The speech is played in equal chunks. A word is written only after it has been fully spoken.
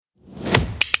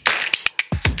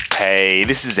Hey,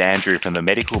 this is Andrew from the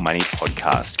Medical Money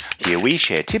Podcast. Here we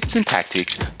share tips and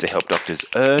tactics to help doctors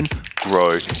earn,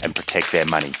 grow, and protect their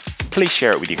money. Please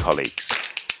share it with your colleagues.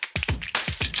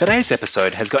 Today's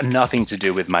episode has got nothing to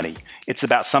do with money. It's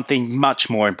about something much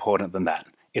more important than that.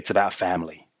 It's about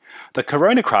family. The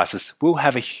corona crisis will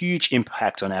have a huge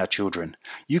impact on our children.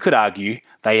 You could argue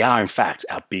they are, in fact,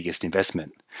 our biggest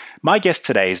investment. My guest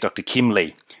today is Dr. Kim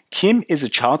Lee. Kim is a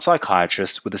child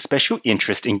psychiatrist with a special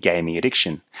interest in gaming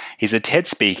addiction. He's a TED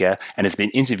speaker and has been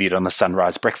interviewed on the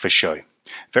Sunrise Breakfast Show.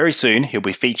 Very soon, he'll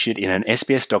be featured in an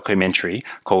SBS documentary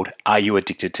called Are You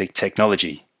Addicted to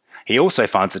Technology? He also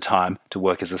finds the time to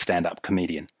work as a stand-up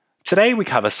comedian. Today, we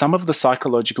cover some of the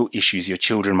psychological issues your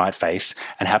children might face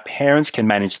and how parents can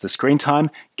manage the screen time,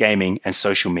 gaming, and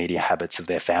social media habits of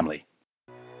their family.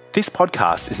 This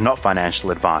podcast is not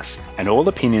financial advice, and all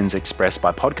opinions expressed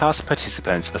by podcast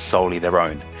participants are solely their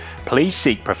own. Please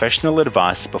seek professional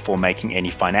advice before making any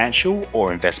financial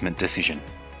or investment decision.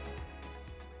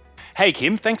 Hey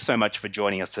Kim, thanks so much for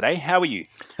joining us today. How are you?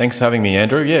 Thanks for having me,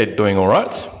 Andrew. Yeah, doing all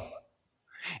right.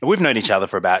 We've known each other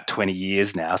for about 20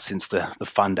 years now, since the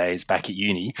fun days back at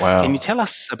uni. Wow. Can you tell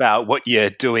us about what you're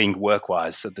doing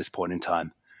work-wise at this point in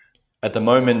time? At the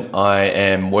moment, I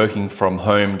am working from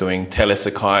home doing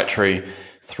telepsychiatry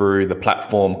through the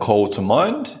platform Call to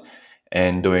Mind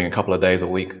and doing a couple of days a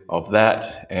week of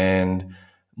that. And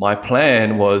my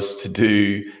plan was to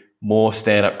do more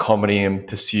stand-up comedy and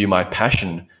pursue my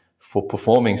passion for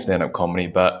performing stand-up comedy,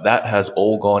 but that has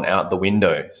all gone out the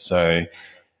window. So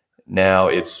now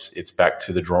it's back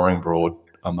to the drawing board,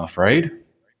 I'm afraid.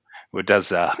 Well,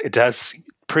 it does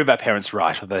prove our parents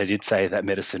right, although they did say that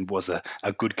medicine was a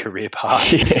good career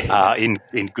path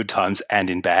in good times and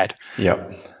in bad.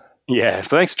 Yep. Yeah,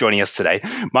 so thanks for joining us today.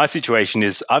 My situation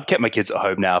is I've kept my kids at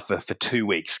home now for 2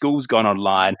 weeks. School's gone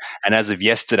online, and as of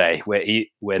yesterday,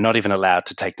 we're not even allowed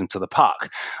to take them to the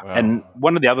park. Wow. And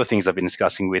one of the other things I've been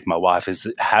discussing with my wife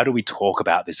is how do we talk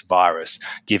about this virus,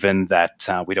 given that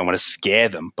we don't want to scare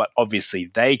them, but obviously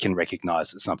they can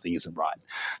recognize that something isn't right.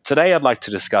 Today, I'd like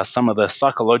to discuss some of the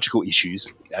psychological issues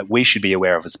that we should be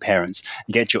aware of as parents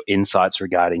and get your insights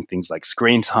regarding things like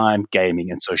screen time, gaming,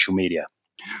 and social media.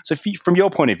 So from your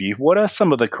point of view, what are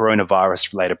some of the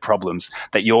coronavirus-related problems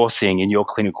that you're seeing in your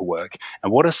clinical work,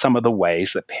 and what are some of the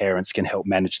ways that parents can help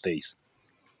manage these?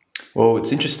 Well,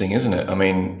 it's interesting, isn't it? I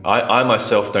mean, I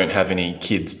myself don't have any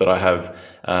kids, but I have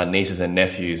nieces and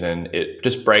nephews, and it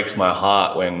just breaks my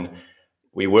heart when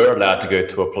we were allowed to go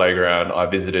to a playground. I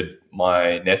visited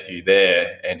my nephew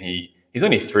there, and he's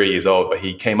only 3 years old, but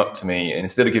he came up to me, and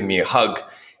instead of giving me a hug,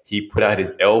 he put out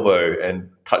his elbow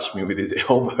and touched me with his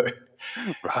elbow.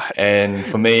 Right. And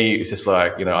for me, it's just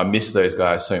like, I miss those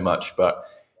guys so much. But,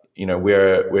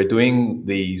 we're doing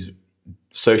these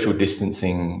social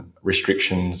distancing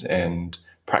restrictions and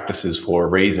practices for a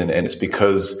reason. And it's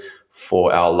because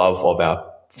for our love of our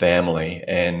family.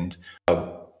 And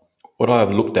what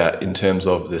I've looked at in terms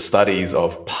of the studies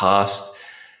of past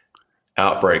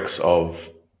outbreaks of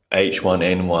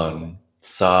H1N1,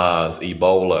 SARS,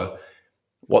 Ebola,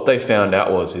 what they found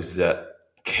out is that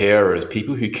carers,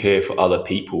 people who care for other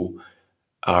people,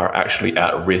 are actually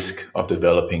at risk of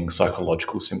developing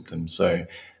psychological symptoms. So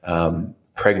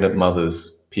pregnant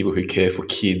mothers, people who care for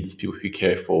kids, people who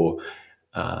care for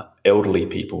elderly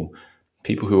people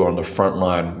who are on the front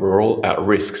line, we're all at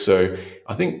risk. So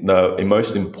I think the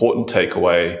most important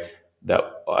takeaway that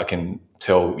I can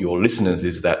tell your listeners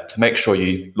is that to make sure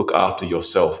you look after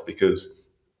yourself, because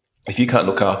if you can't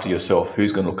look after yourself,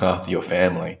 who's going to look after your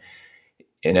family?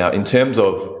 And now, in terms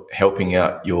of helping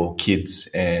out your kids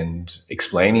and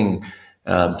explaining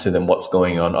to them what's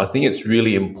going on, I think it's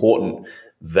really important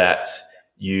that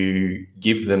you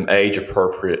give them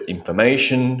age-appropriate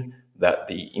information, that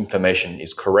the information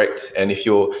is correct. And if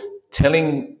you're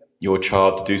telling your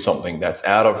child to do something that's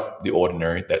out of the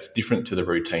ordinary, that's different to the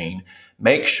routine,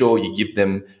 make sure you give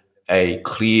them a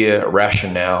clear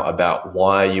rationale about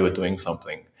why you are doing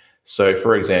something. So,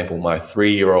 for example, my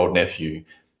 3-year-old nephew,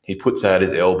 he puts out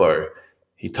his elbow.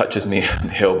 He touches me on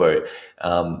the elbow.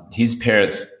 His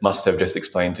parents must have just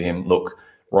explained to him, look,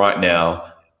 right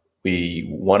now, we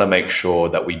want to make sure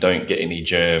that we don't get any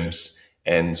germs.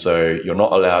 And so you're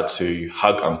not allowed to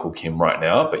hug Uncle Kim right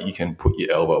now, but you can put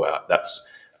your elbow out. That's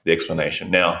the explanation.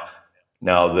 Now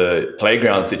the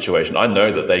playground situation, I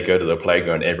know that they go to the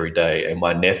playground every day, and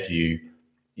my nephew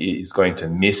is going to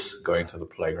miss going to the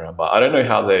playground. But I don't know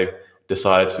how they've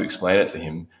decided to explain it to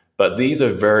him. But these are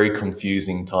very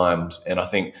confusing times. And I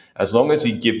think as long as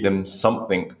you give them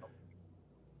something,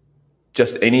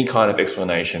 just any kind of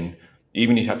explanation,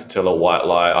 even if you have to tell a white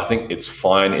lie, I think it's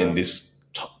fine in this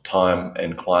time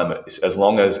and climate, as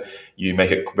long as you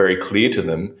make it very clear to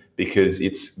them, because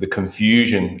it's the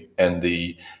confusion and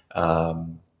the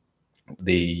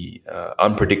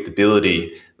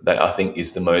unpredictability that I think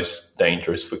is the most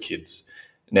dangerous for kids.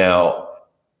 Now,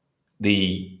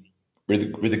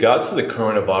 with regards to the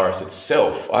coronavirus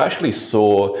itself, I actually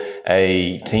saw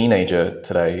a teenager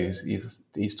today.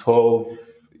 He's 12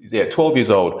 years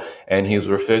old, and he was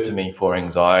referred to me for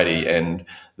anxiety. And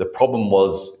the problem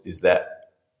is that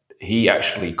he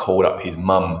actually called up his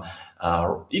mum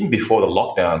even before the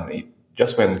lockdown,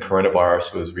 just when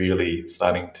coronavirus was really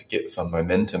starting to get some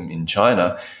momentum in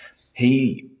China.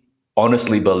 He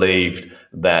honestly believed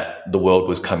that the world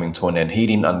was coming to an end. He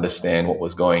didn't understand what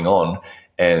was going on,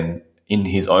 and in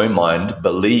his own mind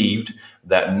believed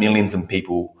that millions of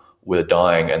people were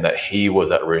dying and that he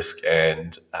was at risk,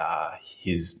 and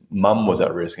his mum was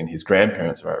at risk and his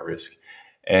grandparents were at risk.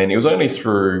 And it was only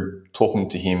through talking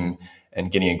to him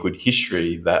and getting a good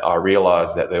history that I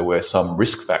realized that there were some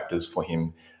risk factors for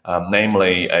him,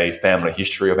 namely a family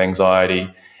history of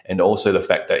anxiety and also the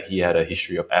fact that he had a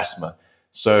history of asthma.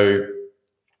 So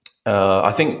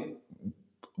I think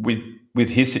with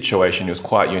his situation, it was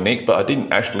quite unique, but I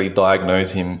didn't actually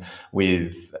diagnose him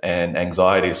with an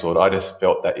anxiety disorder. I just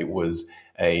felt that it was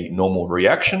a normal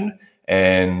reaction.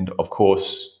 And of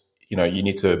course, you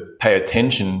need to pay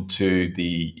attention to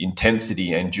the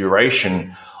intensity and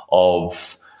duration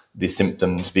of the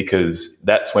symptoms, because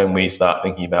that's when we start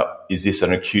thinking about, is this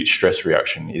an acute stress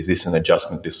reaction? Is this an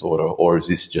adjustment disorder, or is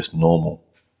this just normal?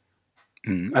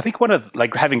 I think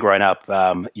having grown up,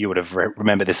 you would have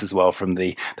remembered this as well from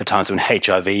the times when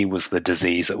HIV was the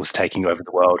disease that was taking over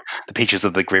the world. The Pictures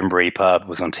of the Grim Reaper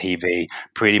was on TV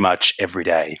pretty much every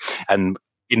day. And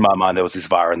in my mind, there was this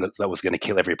virus that was going to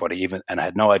kill everybody, and I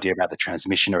had no idea about the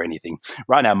transmission or anything.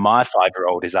 Right now, my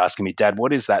 5-year-old is asking me, "Dad,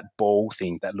 what is that ball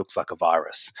thing that looks like a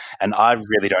virus?" And I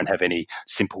really don't have any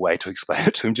simple way to explain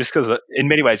it to him, just because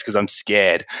I'm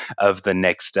scared of the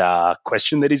next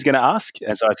question that he's going to ask.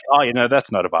 And so I say, that's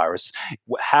not a virus.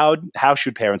 How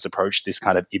should parents approach this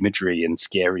kind of imagery and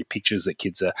scary pictures that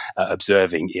kids are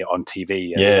observing on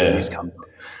TV as the news comes on?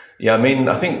 Yeah, I mean,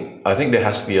 I think there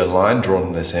has to be a line drawn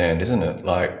in the sand, isn't it?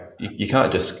 Like, you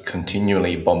can't just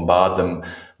continually bombard them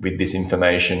with this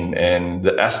information. And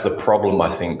that's the problem, I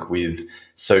think, with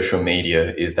social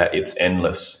media, is that it's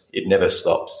endless. It never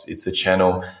stops. It's a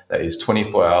channel that is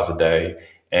 24 hours a day.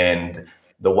 And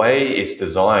the way it's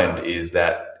designed is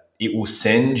that it will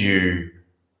send you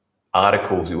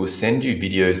articles, it will send you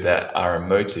videos that are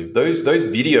emotive. Those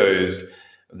videos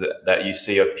that you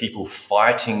see of people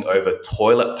fighting over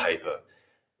toilet paper,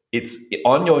 it's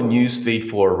on your newsfeed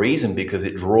for a reason, because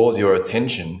it draws your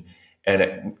attention and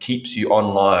it keeps you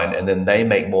online, and then they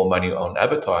make more money on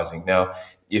advertising. Now,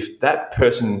 if that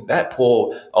person, that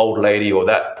poor old lady or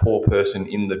that poor person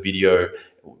in the video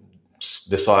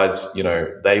decides,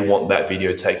 they want that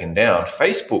video taken down,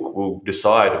 Facebook will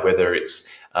decide whether it's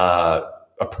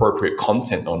appropriate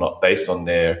content or not based on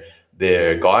their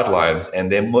guidelines,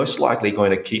 and they're most likely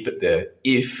going to keep it there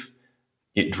if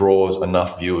it draws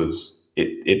enough viewers.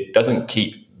 It doesn't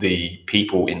keep the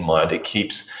people in mind. It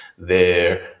keeps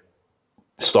their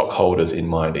stockholders in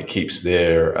mind. It keeps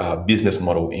their business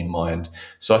model in mind.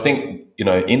 So I think,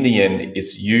 in the end,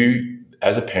 it's you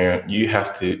as a parent, you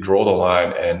have to draw the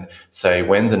line and say,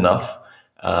 when's enough?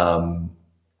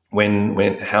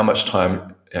 When how much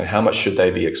time and how much should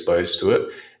they be exposed to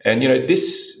it? And,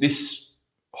 this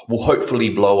will hopefully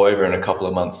blow over in a couple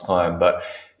of months' time, but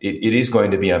it is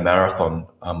going to be a marathon,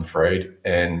 I'm afraid,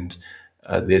 and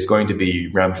there's going to be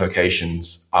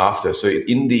ramifications after. So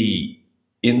in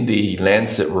the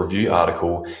Lancet review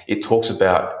article, it talks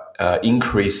about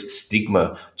increased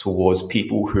stigma towards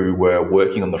people who were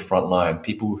working on the front line,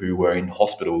 people who were in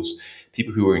hospitals,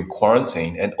 people who were in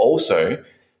quarantine, and also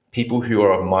people who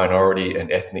are of minority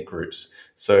and ethnic groups.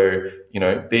 So,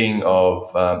 being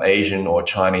of Asian or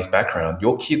Chinese background,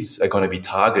 your kids are going to be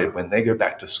targeted when they go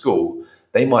back to school.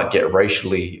 They might get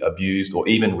racially abused or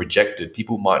even rejected.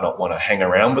 People might not want to hang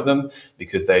around with them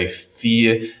because they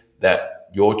fear that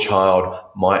your child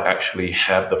might actually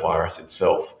have the virus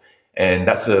itself. And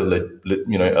that's a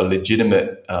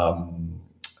legitimate,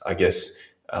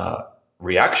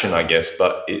 reaction,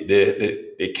 but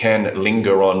it can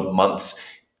linger on months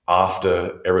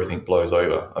after everything blows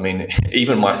over. I mean,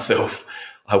 even myself,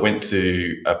 I went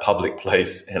to a public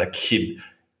place and a kid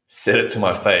said it to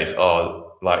my face.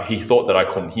 He thought that I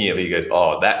couldn't hear, but he goes,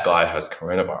 that guy has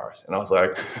coronavirus. And I was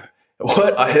like,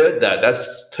 what? I heard that.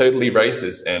 That's totally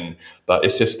racist. But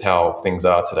it's just how things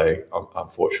are today,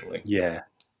 unfortunately. Yeah.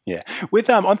 Yeah. With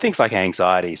on things like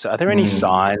anxiety, so are there any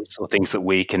signs or things that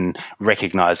we can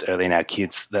recognize early in our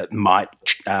kids that might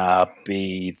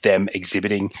be them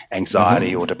exhibiting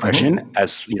anxiety or depression?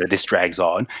 As this drags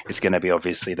on, it's going to be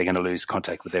obviously they're going to lose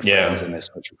contact with their friends and their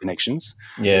social connections.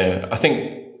 Yeah, I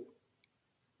think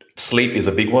sleep is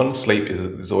a big one. Sleep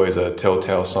is always a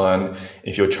telltale sign.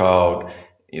 If your child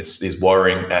is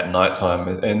worrying at nighttime,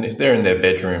 and if they're in their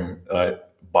bedroom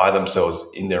by themselves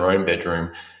in their own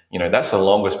bedroom, that's the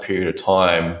longest period of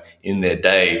time in their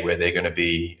day where they're going to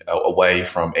be away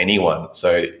from anyone.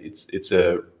 So it's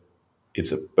a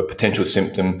potential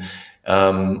symptom.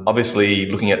 Obviously,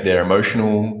 looking at their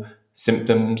emotional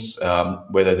symptoms,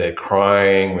 whether they're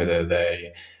crying, whether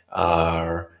they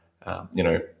are,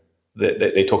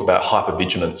 they talk about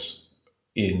hypervigilance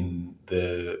in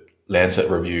the Lancet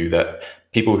review, that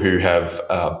people who have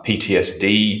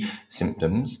PTSD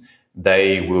symptoms,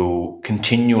 they will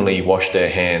continually wash their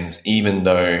hands, even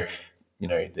though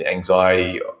the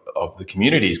anxiety of the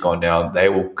community has gone down. They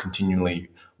will continually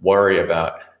worry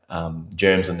about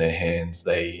germs in their hands.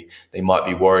 They might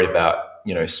be worried about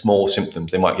small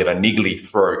symptoms. They might get a niggly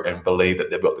throat and believe that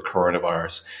they've got the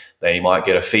coronavirus. They might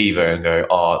get a fever and go,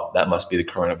 "Oh, that must be the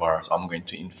coronavirus. I'm going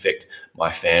to infect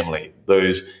my family."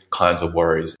 Those kinds of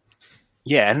worries.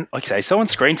 Yeah, and like I say, so on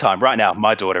screen time right now,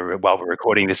 my daughter, while we're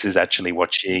recording this, is actually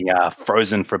watching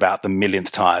Frozen for about the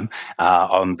millionth time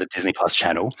on the Disney Plus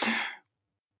channel.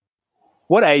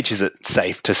 What age is it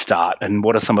safe to start, and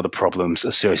what are some of the problems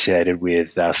associated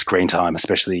with screen time,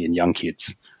 especially in young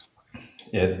kids?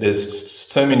 Yeah, there's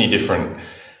so many different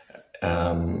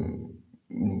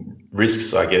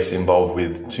risks, I guess, involved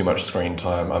with too much screen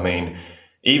time. I mean,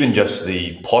 even just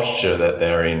the posture that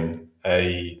they're in.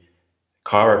 A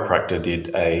chiropractor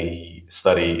did a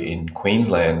study in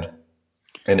Queensland,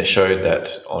 and it showed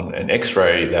that on an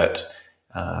X-ray that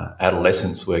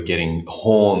adolescents were getting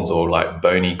horns or like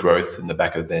bony growth in the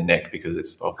back of their neck because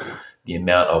it's of the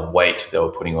amount of weight they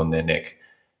were putting on their neck.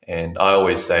 And I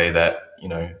always say that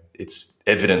it's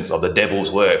evidence of the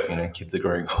devil's work. Kids are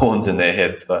growing horns in their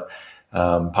heads, but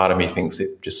part of me thinks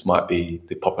it just might be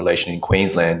the population in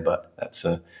Queensland, but it's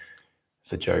a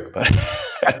joke.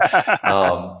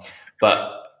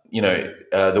 But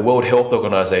the World Health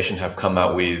Organization have come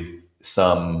out with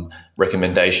some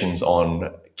recommendations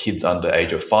on kids under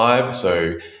age of 5.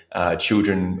 So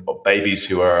children or babies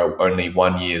who are only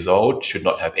 1 year old should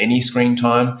not have any screen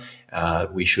time.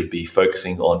 We should be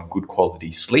focusing on good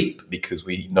quality sleep, because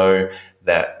we know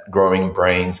that growing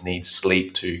brains need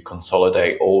sleep to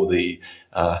consolidate all the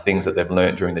things that they've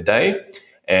learned during the day.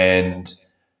 And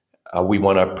we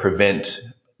want to prevent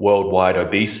worldwide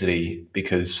obesity,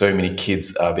 because so many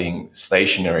kids are being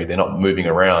stationary, they're not moving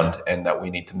around, and that we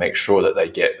need to make sure that they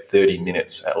get 30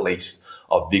 minutes at least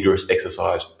of vigorous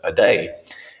exercise a day.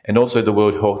 And also the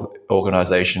World Health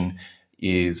Organization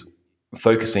is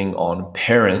focusing on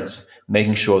parents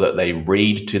making sure that they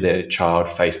read to their child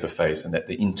face to face, and that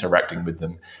they're interacting with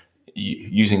them,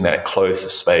 using that close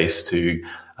space to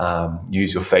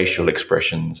use your facial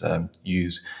expressions,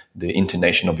 use the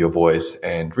intonation of your voice,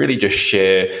 and really just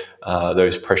share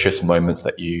those precious moments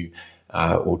that you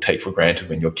will take for granted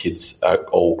when your kids are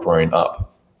all grown up.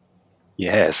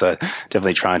 Yeah, so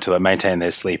definitely trying to maintain their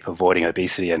sleep, avoiding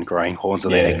obesity and growing horns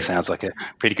on their neck sounds like a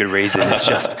pretty good reason. It's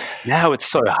just now it's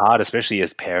so hard, especially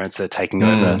as parents are taking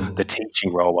over the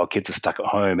teaching role while kids are stuck at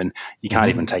home, and you can't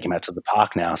even take them out to the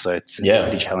park now. So it's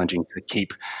pretty challenging to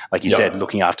keep, like you said,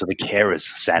 looking after the carers'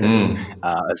 sanity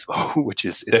as well, which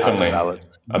is definitely hard to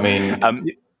balance. I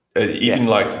mean,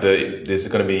 there's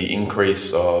going to be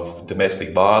increase of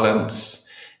domestic violence.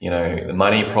 The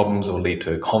money problems will lead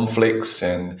to conflicts,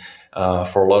 and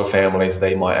for a lot of families,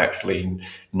 they might actually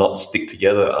not stick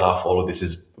together after all of this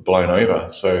is blown over.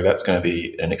 So that's going to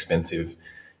be an expensive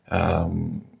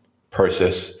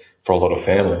process for a lot of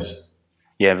families.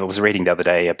 Yeah, I was reading the other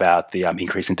day about the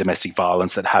increase in domestic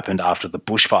violence that happened after the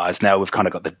bushfires. Now we've kind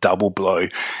of got the double blow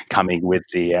coming with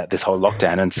the this whole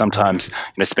lockdown, and sometimes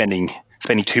spending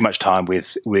too much time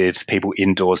with people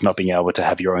indoors, not being able to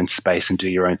have your own space and do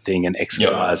your own thing and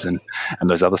exercise and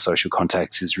those other social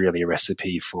contacts is really a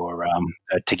recipe for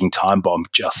a ticking time bomb.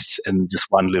 Just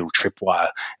one little tripwire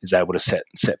is able to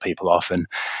set people off. And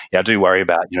I do worry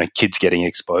about kids getting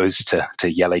exposed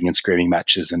to yelling and screaming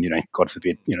matches, and God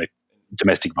forbid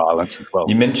domestic violence as well.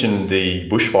 You mentioned the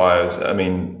bushfires. I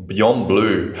mean, Beyond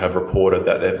Blue have reported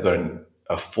that they've got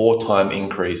a 4-time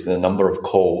increase in the number of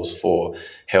calls for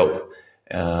help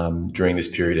during this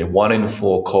period, and 1 in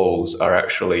 4 calls are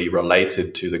actually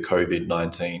related to the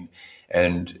COVID-19,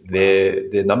 and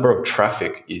their number of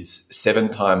traffic is 7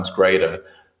 times greater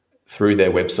through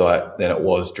their website than it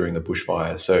was during the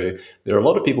bushfires. So there are a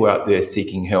lot of people out there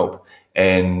seeking help,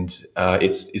 and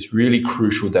it's really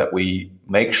crucial that we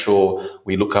make sure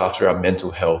we look after our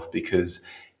mental health, because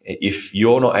if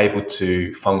you're not able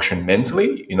to function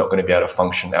mentally, you're not going to be able to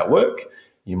function at work.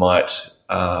 You might,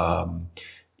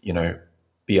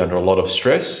 be under a lot of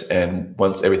stress, and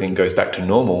once everything goes back to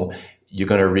normal, you're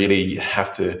going to really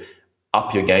have to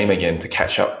up your game again to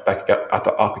catch up, back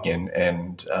up again,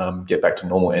 and get back to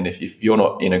normal. And if you're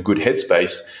not in a good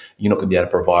headspace, you're not going to be able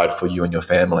to provide for you and your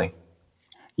family.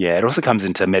 Yeah, it also comes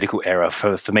into medical error.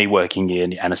 For me, working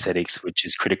in anaesthetics, which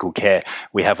is critical care,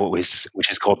 we have which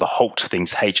is called the HALT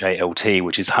things, HALT,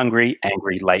 which is hungry,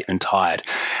 angry, late, and tired.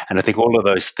 And I think all of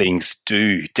those things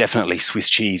do definitely Swiss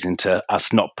cheese into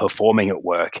us not performing at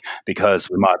work, because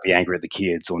we might be angry at the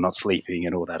kids or not sleeping,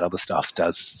 and all that other stuff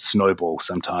does snowball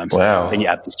sometimes. Wow. Then you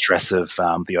add the stress of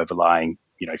the overlying,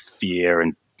 fear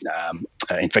and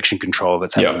infection control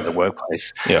that's happening in the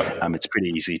workplace. It's pretty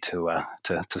easy to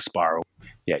spiral.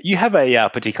 Yeah, you have a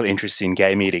particular interest in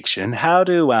gaming addiction. How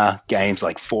do games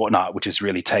like Fortnite, which has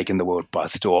really taken the world by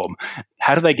storm,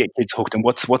 how do they get kids hooked, and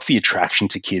what's the attraction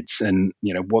to kids, and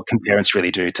what can parents really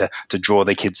do to draw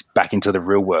their kids back into the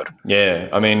real world? Yeah,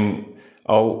 I mean,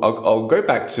 I'll go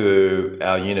back to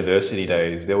our university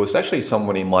days. There was actually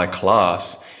someone in my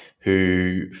class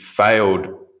who failed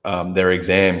their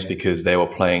exams because they were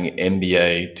playing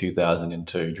NBA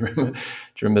 2002. Do you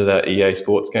remember that EA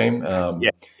Sports game? Yeah.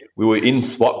 We were in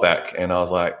SWATback, and I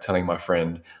was like telling my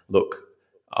friend, look,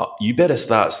 you better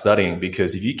start studying,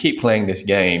 because if you keep playing this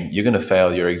game, you're going to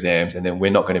fail your exams, and then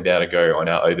we're not going to be able to go on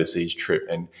our overseas trip.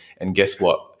 And guess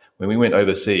what? When we went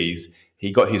overseas,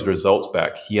 he got his results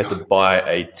back. He had to buy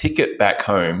a ticket back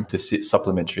home to sit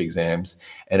supplementary exams,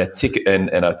 and a ticket and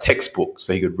a textbook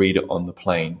so he could read it on the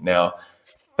plane. Now,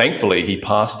 thankfully, he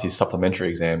passed his supplementary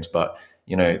exams, but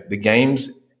the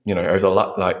games, they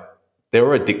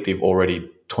were addictive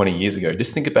already 20 years ago.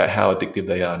 Just think about how addictive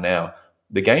they are now.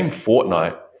 The game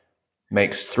Fortnite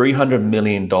makes $300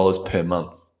 million per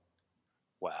month.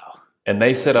 Wow. And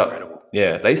they set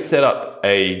up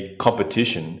a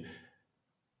competition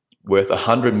worth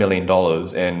 $100 million,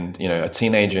 and a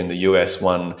teenager in the US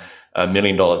won $1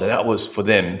 million, and that was for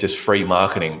them just free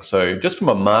marketing. So just from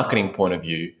a marketing point of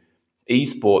view,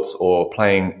 esports, or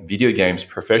playing video games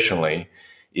professionally,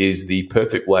 is the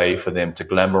perfect way for them to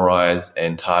glamorize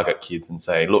and target kids and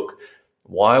say, look,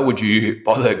 why would you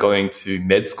bother going to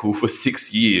med school for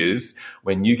 6 years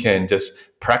when you can just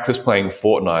practice playing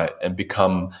Fortnite and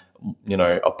become,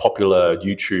 a popular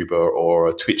YouTuber or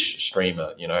a Twitch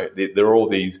streamer? There are all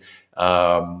these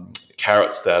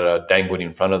carrots that are dangled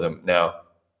in front of them. Now,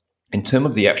 in terms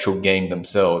of the actual game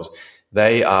themselves,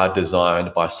 they are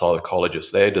designed by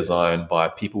psychologists. They're designed by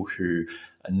people who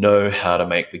know how to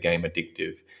make the game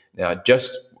addictive. Now,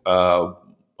 just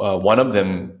one of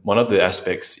the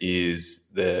aspects is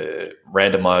the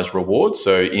randomized rewards.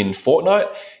 So in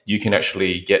Fortnite, you can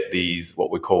actually get these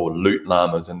what we call loot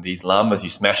llamas, and these llamas,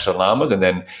 you smash the llamas, and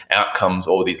then out comes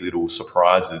all these little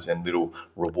surprises and little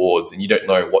rewards, and you don't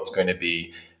know what's going to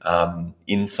be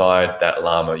inside that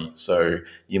llama. So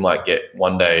you might get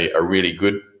one day a really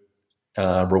good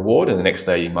reward, and the next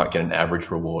day you might get an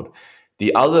average reward.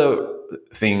 The other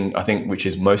thing I think which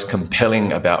is most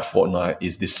compelling about Fortnite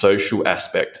is the social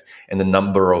aspect and the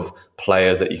number of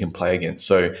players that you can play against.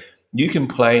 So you can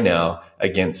play now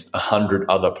against 100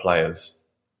 other players.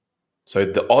 So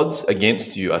the odds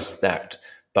against you are stacked.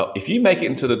 But if you make it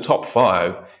into the top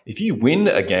 5, if you win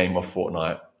a game of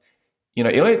Fortnite,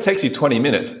 it only takes you 20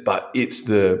 minutes, but it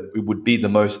would be the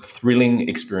most thrilling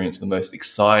experience, the most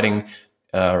exciting,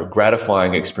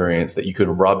 gratifying experience that you could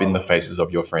rub in the faces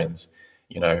of your friends.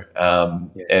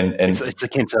 And it's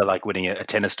akin to like winning a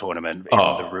tennis tournament in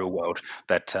the real world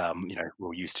that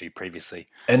we're used to previously.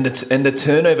 And the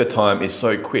turnover time is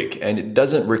so quick, and it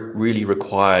doesn't really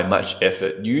require much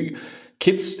effort.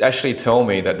 Kids actually tell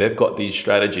me that they've got these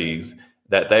strategies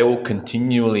that they will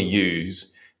continually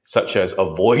use, such as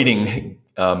avoiding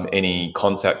any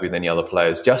contact with any other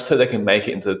players, just so they can make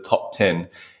it into the top 10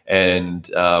 and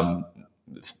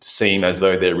seem as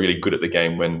though they're really good at the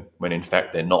game when in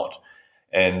fact they're not.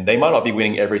 And they might not be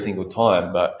winning every single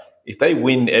time, but if they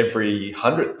win every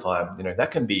 100th time, that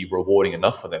can be rewarding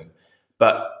enough for them.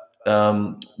 But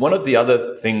one of the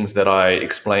other things that I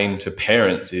explain to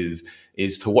parents is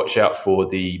to watch out for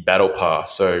the battle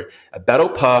pass. So a battle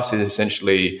pass is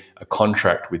essentially a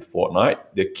contract with Fortnite.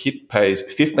 The kid pays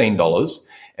 $15,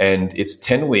 and it's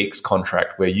 10 weeks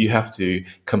contract where you have to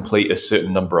complete a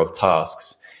certain number of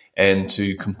tasks. And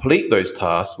to complete those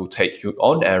tasks will take you,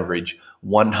 on average,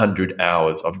 100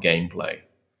 hours of gameplay.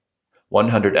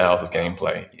 100 hours of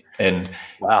gameplay. And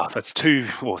wow, that's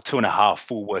 2.5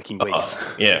 full working weeks.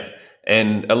 yeah.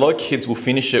 And a lot of kids will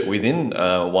finish it within 1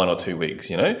 or 2 weeks,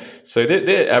 So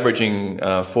they're averaging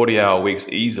 40-hour weeks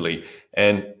easily.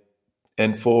 And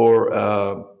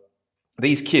for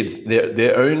these kids,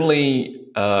 their only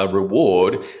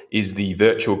reward is the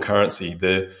virtual currency,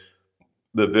 the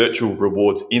virtual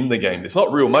rewards in the game. It's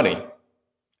not real money.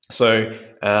 So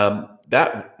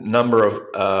that number of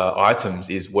items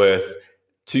is worth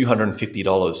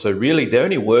 $250. So really, they're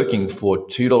only working for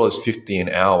 $2.50 an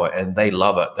hour, and they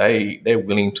love it. They're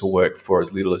willing to work for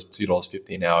as little as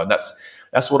 $2.50 an hour, and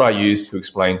that's what I use to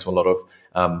explain to a lot of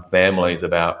families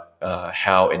about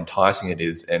how enticing it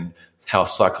is and how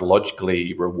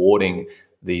psychologically rewarding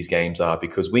these games are.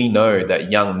 Because we know that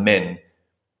young men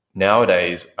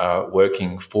nowadays are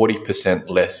working 40%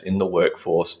 less in the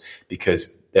workforce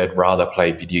because they'd rather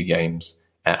play video games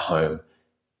at home,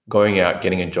 going out,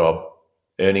 getting a job,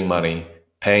 earning money,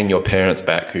 paying your parents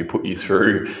back who put you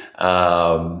through,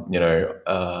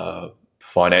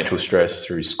 financial stress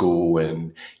through school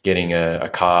and getting a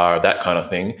car, that kind of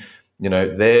thing.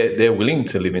 They're willing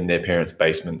to live in their parents'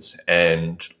 basements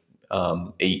and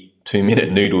eat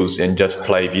 2-minute noodles and just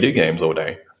play video games all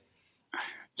day.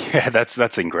 Yeah,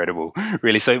 that's incredible,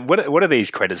 really. So what do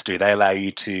these credits do? They allow you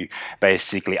to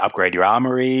basically upgrade your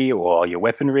armory or your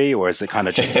weaponry, or is it kind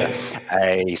of just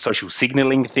a social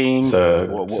signaling thing?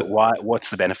 What's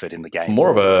the benefit in the game? It's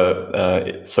more of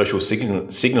a social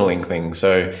signaling thing.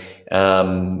 So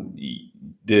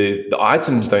the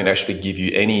items don't actually give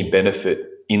you any benefit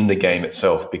in the game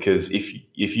itself, because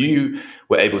if you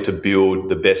were able to build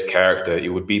the best character, it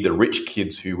would be the rich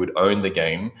kids who would own the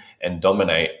game and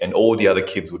dominate, and all the other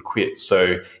kids would quit.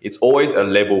 So it's always a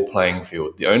level playing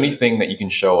field. The only thing that you can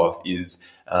show off is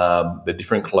the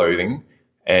different clothing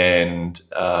and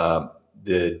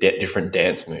the different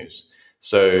dance moves.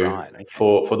 So right, okay.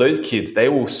 For those kids, they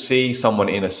will see someone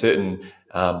in a certain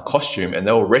costume, and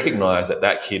they'll recognize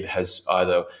that kid has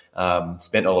either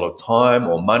spent a lot of time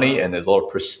or money, and there's a lot of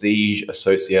prestige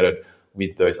associated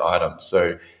with those items.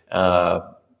 So,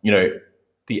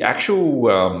 the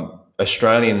actual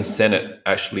Australian Senate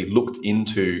actually looked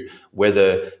into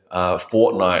whether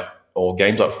Fortnite or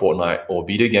games like Fortnite or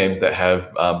video games that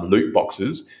have loot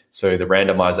boxes, so the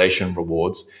randomization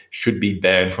rewards, should be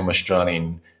banned from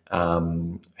Australian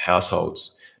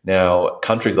households. Now,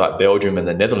 countries like Belgium and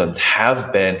the Netherlands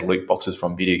have banned loot boxes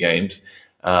from video games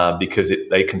because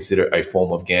they consider it a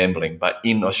form of gambling. But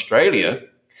in Australia,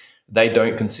 they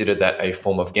don't consider that a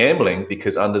form of gambling,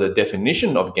 because under the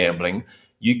definition of gambling,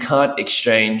 you can't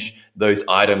exchange those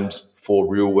items for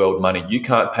real-world money. You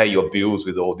can't pay your bills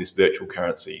with all this virtual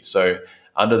currency. So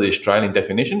under the Australian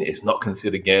definition, it's not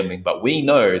considered gambling. But we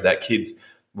know that kids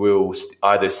will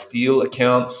either steal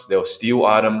accounts, they'll steal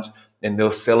items, and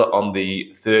they'll sell it on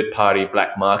the third-party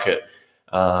black market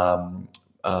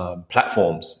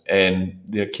platforms. And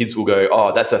the kids will go,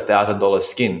 oh, that's $1,000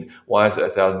 skin. Why is it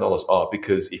 $1,000? Oh,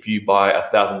 because if you buy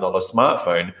 $1,000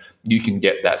 smartphone, you can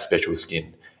get that special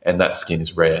skin. And that skin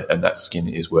is rare, and that skin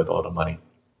is worth a lot of money.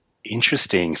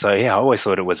 Interesting. So, yeah, I always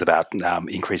thought it was about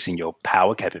increasing your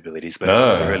power capabilities, but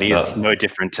it really is no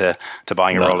different to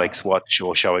buying a Rolex watch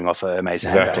or showing off an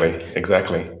amazing handbag.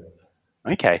 Exactly.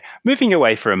 Okay. Moving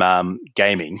away from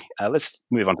gaming, let's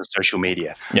move on to social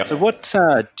media. Yep. So what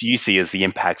do you see as the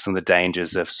impacts and the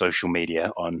dangers of social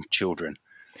media on children?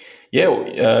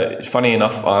 Yeah, funny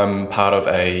enough, I'm part of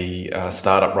a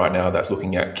startup right now that's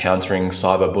looking at countering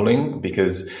cyberbullying,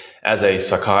 because as a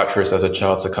psychiatrist, as a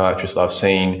child psychiatrist, I've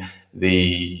seen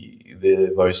the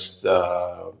most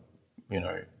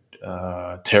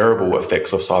terrible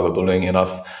effects of cyberbullying, and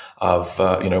I've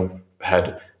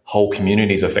had whole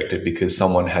communities affected because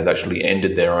someone has actually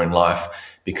ended their own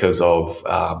life because of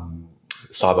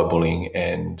cyberbullying,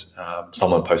 and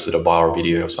someone posted a viral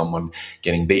video of someone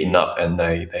getting beaten up, and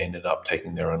they ended up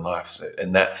taking their own life. So,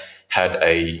 and that had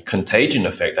a contagion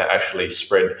effect that actually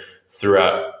spread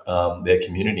throughout their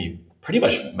community, pretty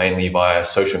much mainly via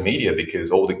social media,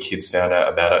 because all the kids found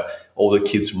out about it, all the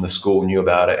kids from the school knew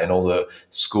about it, and all the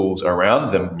schools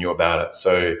around them knew about it.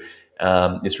 So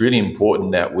it's really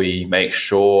important that we make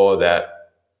sure that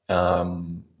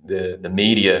the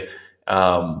media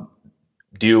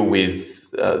deal with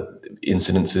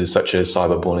incidences such as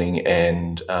cyberbullying,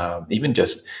 and even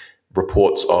just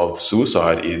reports of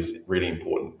suicide is really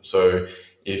important. So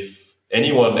if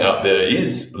anyone out there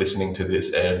is listening to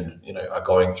this and are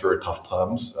going through tough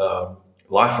times,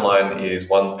 Lifeline is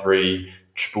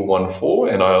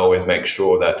 131114, and I always make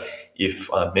sure that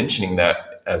if I'm mentioning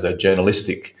that as a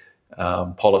journalistic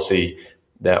policy,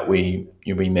 that we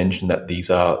mention that these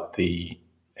are the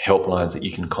helplines that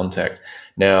you can contact.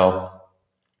 Now,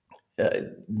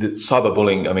 the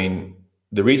cyberbullying, I mean,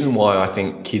 the reason why I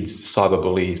think kids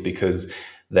cyberbully is because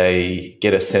they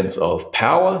get a sense of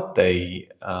power. They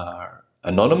are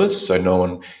anonymous, so no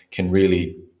one can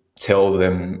really tell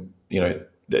them,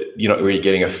 that you're not really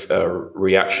getting a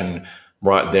reaction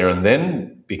right there and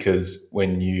then, because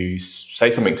when you say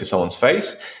something to someone's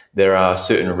face, there are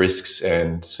certain risks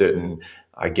and certain,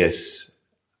 I guess,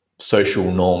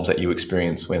 social norms that you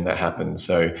experience when that happens.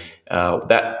 So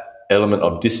that element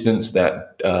of distance,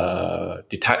 that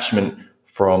detachment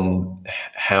from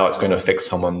how it's going to affect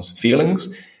someone's feelings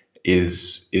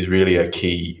is really a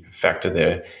key factor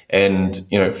there. And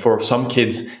for some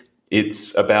kids,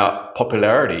 it's about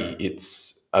popularity.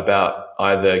 It's about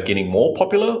either getting more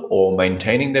popular or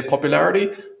maintaining their popularity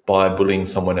by bullying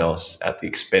someone else at the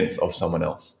expense of someone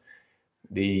else.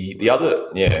 The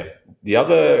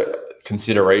other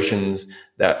considerations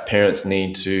that parents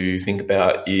need to think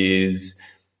about is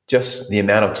just the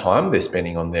amount of time they're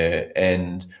spending on there,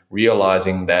 and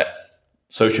realizing that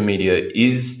social media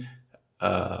is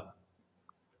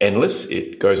endless.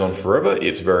 It goes on forever.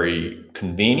 It's very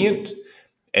convenient,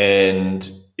 and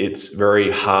it's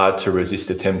very hard to resist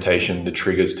the temptation, the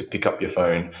triggers to pick up your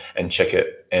phone and check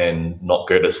it and not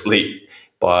go to sleep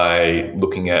by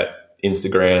looking at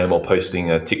Instagram or posting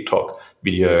a TikTok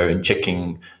video and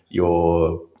checking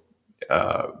your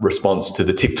response to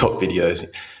the TikTok videos.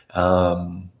 What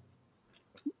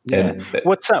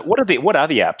are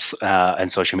the apps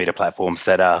and social media platforms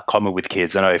that are common with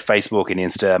kids? I know Facebook and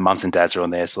Insta, mums and dads are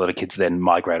on there, so a lot of kids then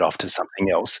migrate off to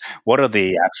something else. What are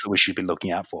the apps that we should be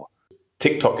looking out for?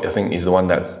 TikTok, I think, is the one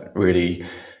that's really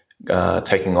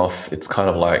taking off. It's kind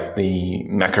of like the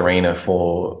Macarena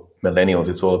for millennials.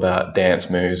 It's all about dance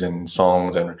moves and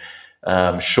songs and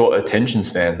short attention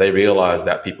spans. They realize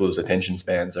that people's attention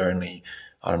spans are only,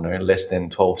 less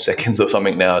than 12 seconds or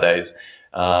something nowadays.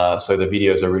 So the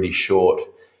videos are really short.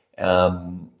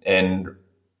 And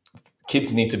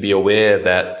kids need to be aware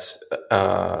that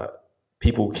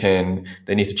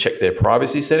they need to check their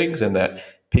privacy settings, and that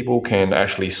people can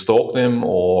actually stalk them,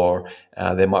 or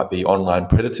there might be online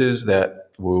predators that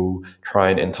will try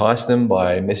and entice them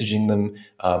by messaging them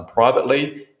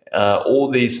privately. All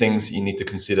these things you need to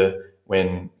consider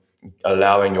when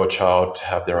allowing your child to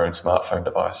have their own smartphone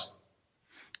device.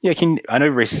 Yeah, I know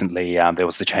recently there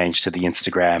was the change to the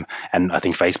Instagram and I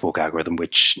think Facebook algorithm,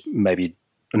 which maybe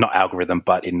not algorithm,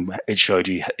 but it showed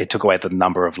you, it took away the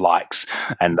number of likes,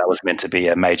 and that was meant to be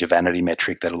a major vanity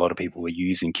metric that a lot of people were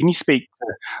using. Can you speak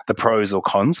to the pros or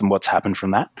cons and what's happened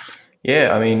from that?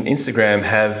 Yeah, I mean, Instagram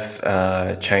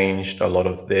have changed a lot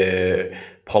of their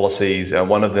policies.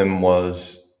 One of them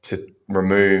was to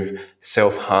remove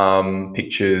self-harm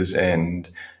pictures and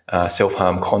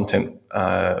self-harm content,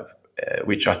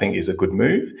 which I think is a good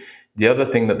move. The other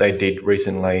thing that they did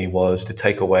recently was to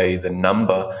take away the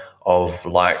number of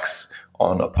likes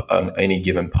on any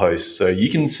given post. So you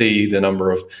can see the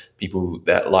number of people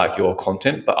that like your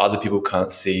content, but other people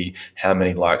can't see how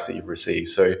many likes that you've received.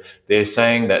 So they're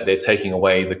saying that they're taking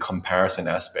away the comparison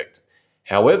aspect.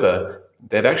 However,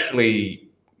 they've actually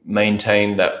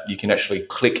maintained that you can actually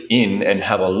click in and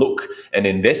have a look and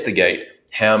investigate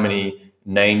how many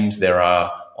names there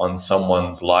are on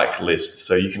someone's like list.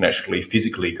 So you can actually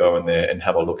physically go in there and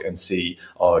have a look and see,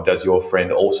 does your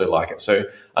friend also like it? So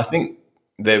I think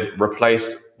they've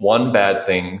replaced one bad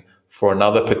thing for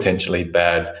another potentially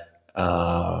bad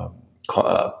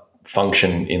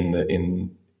function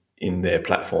in their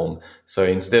platform. So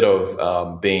instead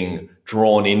of being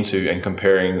drawn into and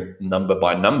comparing number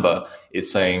by number,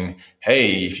 it's saying,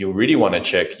 hey, if you really want to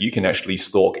check, you can actually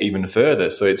stalk even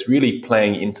further. So it's really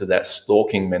playing into that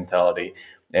stalking mentality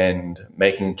and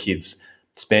making kids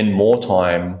spend more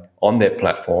time on their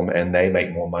platform, and they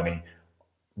make more money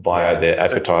via their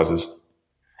advertisers.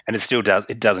 And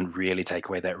it doesn't really take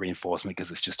away that reinforcement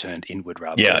because it's just turned inward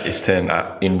rather. Yeah, it's turned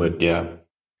inward, yeah.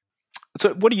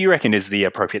 So what do you reckon is the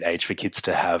appropriate age for kids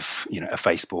to have, a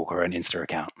Facebook or an Insta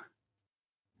account?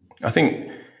 I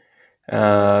think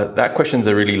that question's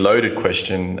a really loaded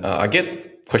question. I get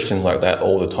questions like that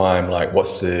all the time, like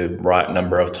what's the right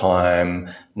number of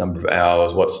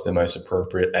hours, what's the most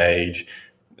appropriate age?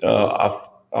 I've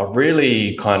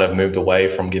really kind of moved away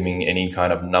from giving any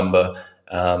kind of number.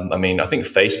 I think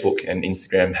Facebook and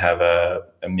Instagram have a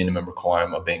minimum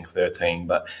requirement of being 13,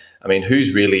 but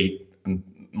who's really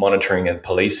monitoring and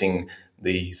policing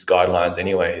these guidelines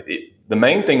anyway? The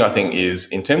main thing I think is,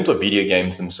 in terms of video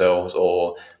games themselves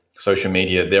or social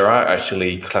media, there are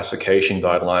actually classification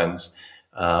guidelines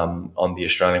on the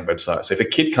Australian website. So if a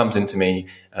kid comes into me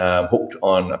hooked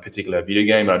on a particular video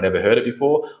game and I've never heard it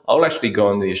before, I'll actually go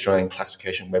on the Australian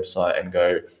classification website and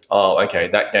go, oh, okay,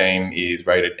 that game is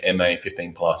rated MA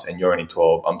 15 plus and you're only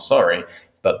 12. I'm sorry,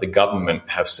 but the government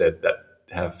have said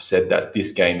that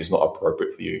this game is not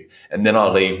appropriate for you. And then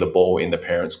I'll leave the ball in the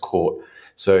parents' court.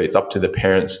 So it's up to the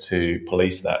parents to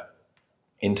police that.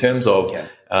 In terms of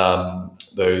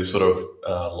those sort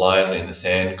of line in the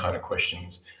sand kind of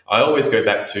questions, I always go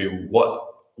back to what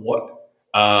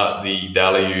are the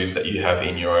values that you have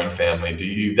in your own family? Do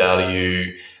you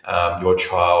value your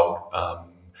child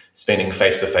spending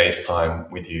face-to-face time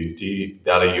with you? Do you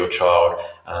value your child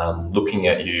looking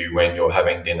at you when you're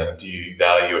having dinner? Do you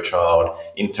value your child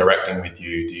interacting with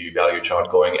you? Do you value your child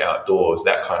going outdoors?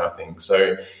 That kind of thing.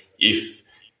 So if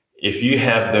you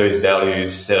have those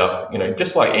values set up,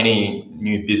 just like any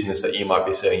new business that you might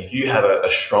be setting, if you have a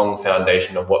strong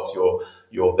foundation of what's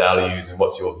your values and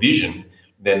what's your vision,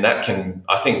 then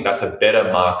I think that's a better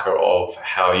marker of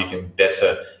how you can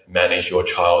better manage your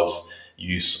child's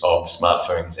use of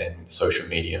smartphones and social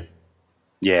media.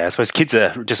 Yeah, I suppose kids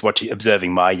are just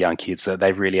observing my young kids, that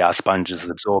they really are sponges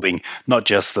absorbing not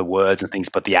just the words and things,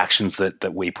 but the actions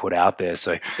that we put out there.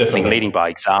 So I think leading by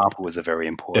example is a very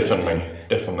important thing.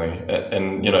 Definitely.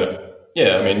 And,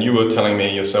 you were telling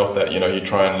me yourself that, you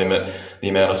try and limit the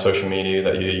amount of social media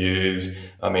that you use.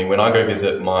 I mean, when I go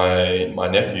visit my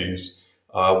nephews,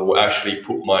 I will actually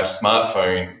put my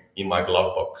smartphone in my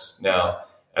glove box. Now,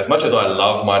 as much as I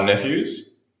love my nephews,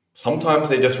 sometimes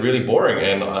they're just really boring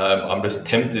and I'm just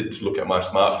tempted to look at my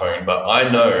smartphone. But I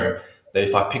know that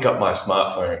if I pick up my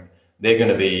smartphone, they're going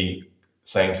to be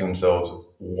saying to themselves,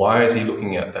 why is he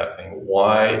looking at that thing?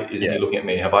 Why isn't he looking at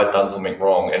me? Have I done something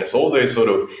wrong? And it's all those sort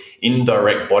of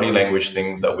indirect body language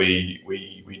things that we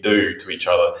do to each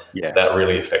other that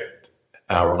really affect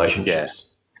our relationships.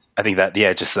 I think that,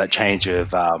 just that change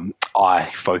of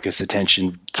eye focus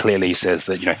attention clearly says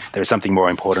that, there is something more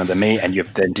important than me, and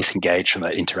you've then disengaged from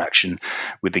that interaction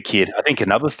with the kid. I think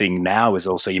another thing now is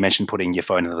also, you mentioned putting your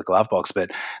phone in the glove box,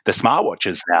 but the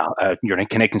smartwatches now, you're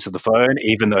connecting to the phone,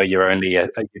 even though you're only a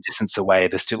distance away,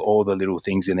 there's still all the little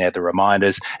things in there, the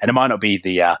reminders, and it might not be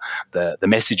the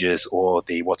messages or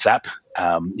the WhatsApp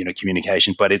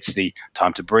communication, but it's the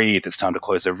time to breathe, it's time to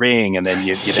close a ring, and then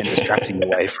you're then distracting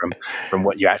away from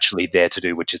what you're actually there to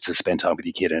do, which is to spend time with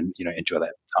your kid and enjoy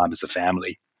that time as a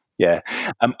family.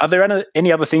 Are there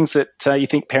any other things that you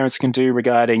think parents can do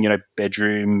regarding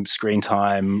bedroom screen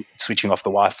time, switching off the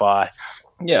Wi-Fi?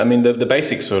 Yeah, I mean, the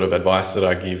basic sort of advice that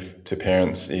I give to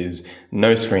parents is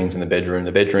no screens in the bedroom.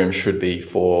 The bedroom should be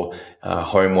for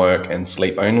homework and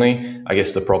sleep only. I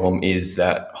guess the problem is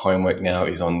that homework now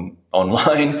is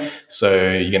online, so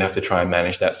you're going to have to try and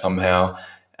manage that somehow.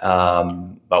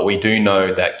 But we do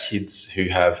know that kids who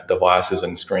have devices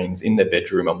and screens in their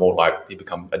bedroom are more likely to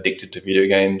become addicted to video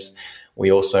games.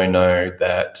 We also know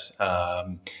that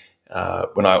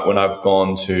when I've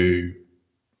gone to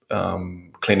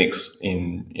clinics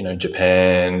in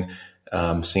Japan,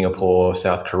 Singapore,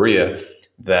 South Korea,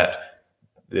 that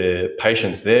the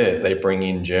patients there, they bring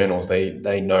in journals.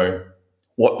 They know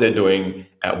what they're doing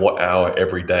at what hour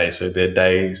every day. So their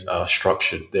days are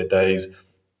structured. Their days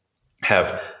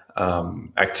have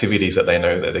activities that they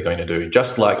know that they're going to do.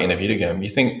 Just like in a video game, you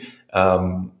think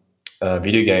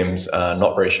video games are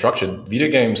not very structured. Video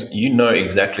games, you know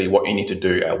exactly what you need to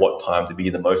do at what time to be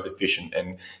the most efficient,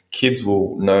 and kids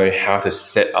will know how to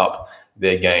set up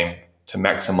their game to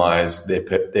maximize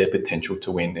their potential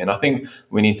to win. And I think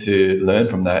we need to learn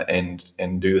from that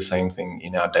and do the same thing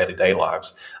in our day-to-day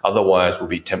lives. Otherwise, we'll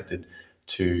be tempted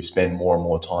to spend more and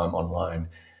more time online.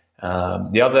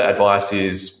 The other advice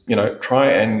is, try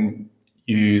and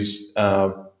use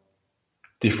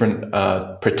different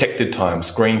protected times,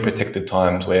 screen protected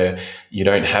times where you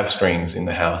don't have screens in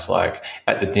the house, like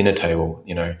at the dinner table.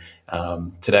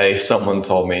 Today someone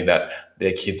told me that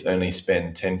their kids only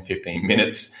spend 10, 15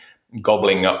 minutes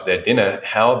gobbling up their dinner.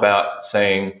 How about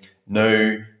saying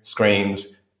no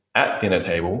screens at dinner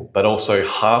table, but also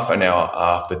half an hour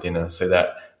after dinner, so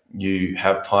that you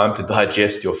have time to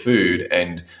digest your food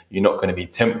and you're not going to be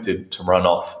tempted to run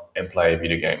off and play a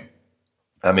video game.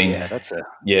 I mean, that's a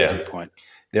good point.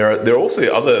 There are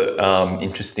also other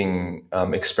interesting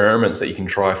experiments that you can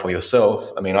try for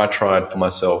yourself. I mean, I tried for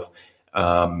myself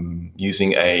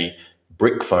using a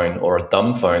brick phone or a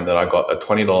dumb phone that I got, a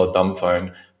 $20 dumb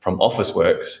phone from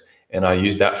Officeworks, and I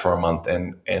used that for a month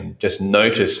and just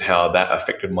noticed how that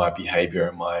affected my behavior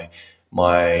and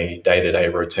my day-to-day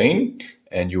routine.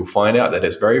 And you'll find out that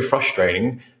it's very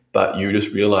frustrating, but you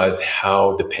just realize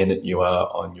how dependent you are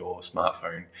on your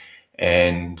smartphone.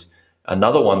 And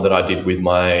Another one that I did with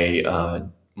my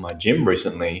gym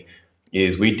recently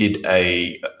is we did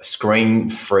a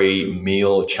screen-free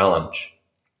meal challenge.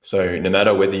 So no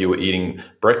matter whether you were eating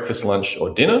breakfast, lunch,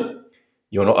 or dinner,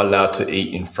 you're not allowed to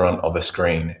eat in front of a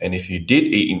screen. And if you did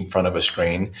eat in front of a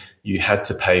screen, you had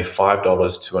to pay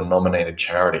 $5 to a nominated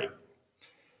charity.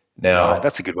 Now,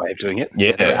 that's a good way of doing it.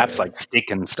 Yeah, there are apps like Stick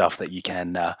and stuff that you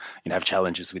can have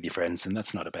challenges with your friends, and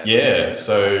that's not a bad way. Yeah,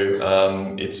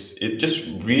 so it just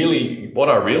really, what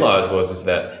I realized is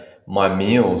that my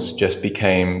meals just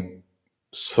became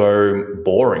so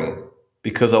boring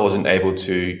because I wasn't able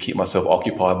to keep myself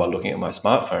occupied by looking at my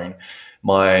smartphone.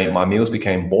 My meals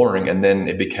became boring, and then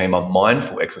it became a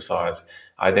mindful exercise.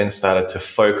 I then started to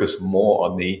focus more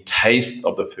on the taste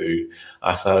of the food.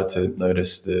 I started to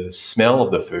notice the smell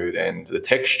of the food and the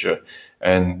texture,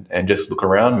 and just look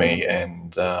around me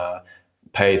and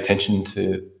pay attention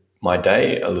to my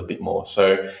day a little bit more.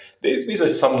 So these are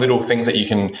some little things that you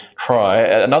can try.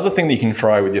 Another thing that you can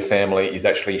try with your family is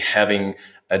actually having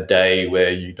a day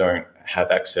where you don't have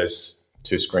access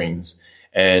to screens.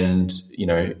 And,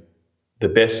 the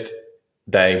best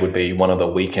day would be one of the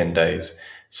weekend days.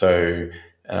 So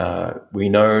we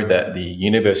know that the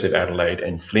University of Adelaide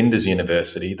and Flinders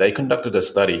University, they conducted a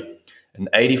study, an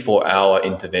 84-hour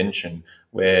intervention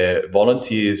where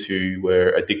volunteers who were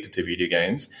addicted to video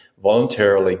games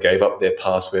voluntarily gave up their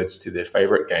passwords to their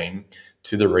favorite game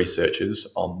to the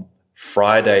researchers on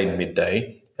Friday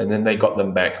midday, and then they got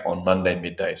them back on Monday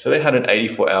midday. So they had an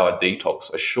 84-hour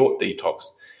detox, a short detox.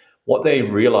 What they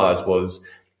realized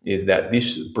is that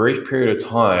this brief period of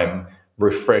time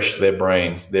refreshed their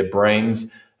brains. Their brains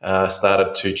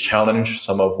started to challenge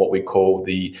some of what we call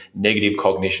the negative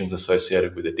cognitions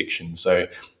associated with addiction. So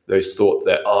those thoughts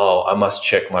that, I must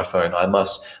check my phone, I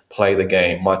must play the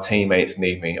game, my teammates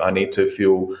need me, I need to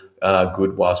feel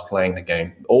good whilst playing the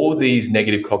game. All these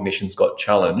negative cognitions got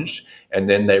challenged, and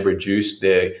then they reduced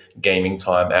their gaming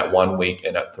time at 1 week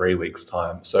and at 3 weeks'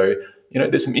 time. So,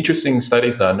 there's some interesting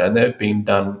studies done, and they've been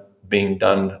done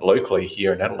locally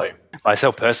here in Adelaide.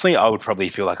 Myself personally, I would probably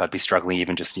feel like I'd be struggling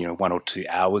even just 1 or 2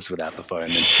 hours without the phone.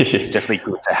 And it's definitely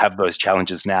good to have those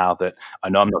challenges now that I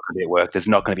know I'm not going to be at work. There's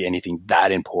not going to be anything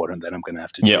that important that I'm going to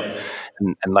have to do. Yep.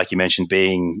 And like you mentioned,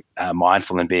 being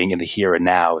mindful and being in the here and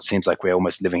now, it seems like we're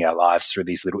almost living our lives through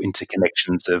these little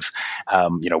interconnections of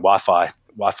Wi-Fi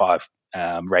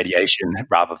radiation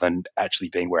rather than actually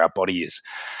being where our body is.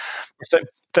 So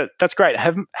that's great.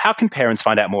 How can parents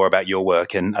find out more about your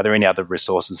work, and are there any other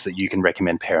resources that you can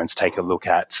recommend parents take a look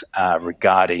at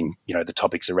regarding the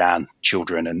topics around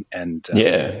children and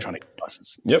electronic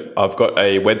devices? Yep, I've got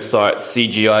a website,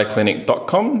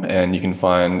 cgiclinic.com, and you can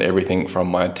find everything from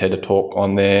my TED Talk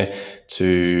on there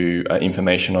to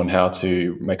information on how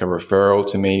to make a referral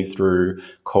to me through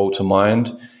Call to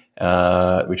Mind,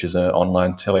 which is an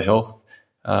online telehealth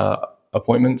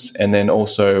appointments. And then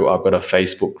also I've got a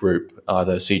Facebook group,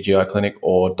 either CGI Clinic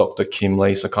or Dr. Kim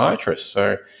Lee Psychiatrist.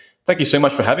 So thank you so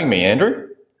much for having me, Andrew.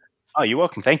 Oh, you're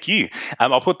welcome. Thank you.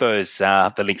 I'll put those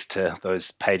the links to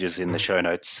those pages in the show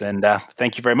notes. And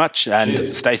thank you very much, and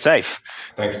Cheers. Stay safe.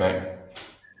 Thanks, mate.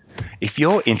 If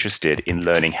you're interested in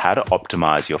learning how to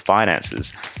optimize your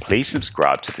finances, please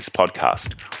subscribe to this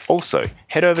podcast. Also,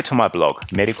 head over to my blog,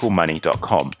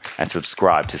 medicalmoney.com, and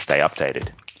subscribe to stay updated.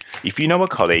 If you know a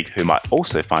colleague who might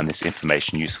also find this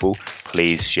information useful,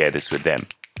 please share this with them.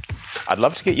 I'd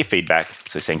love to get your feedback,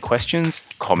 so send questions,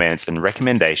 comments, and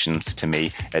recommendations to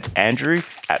me at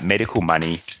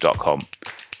andrew@medicalmoney.com.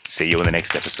 See you in the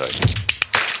next episode.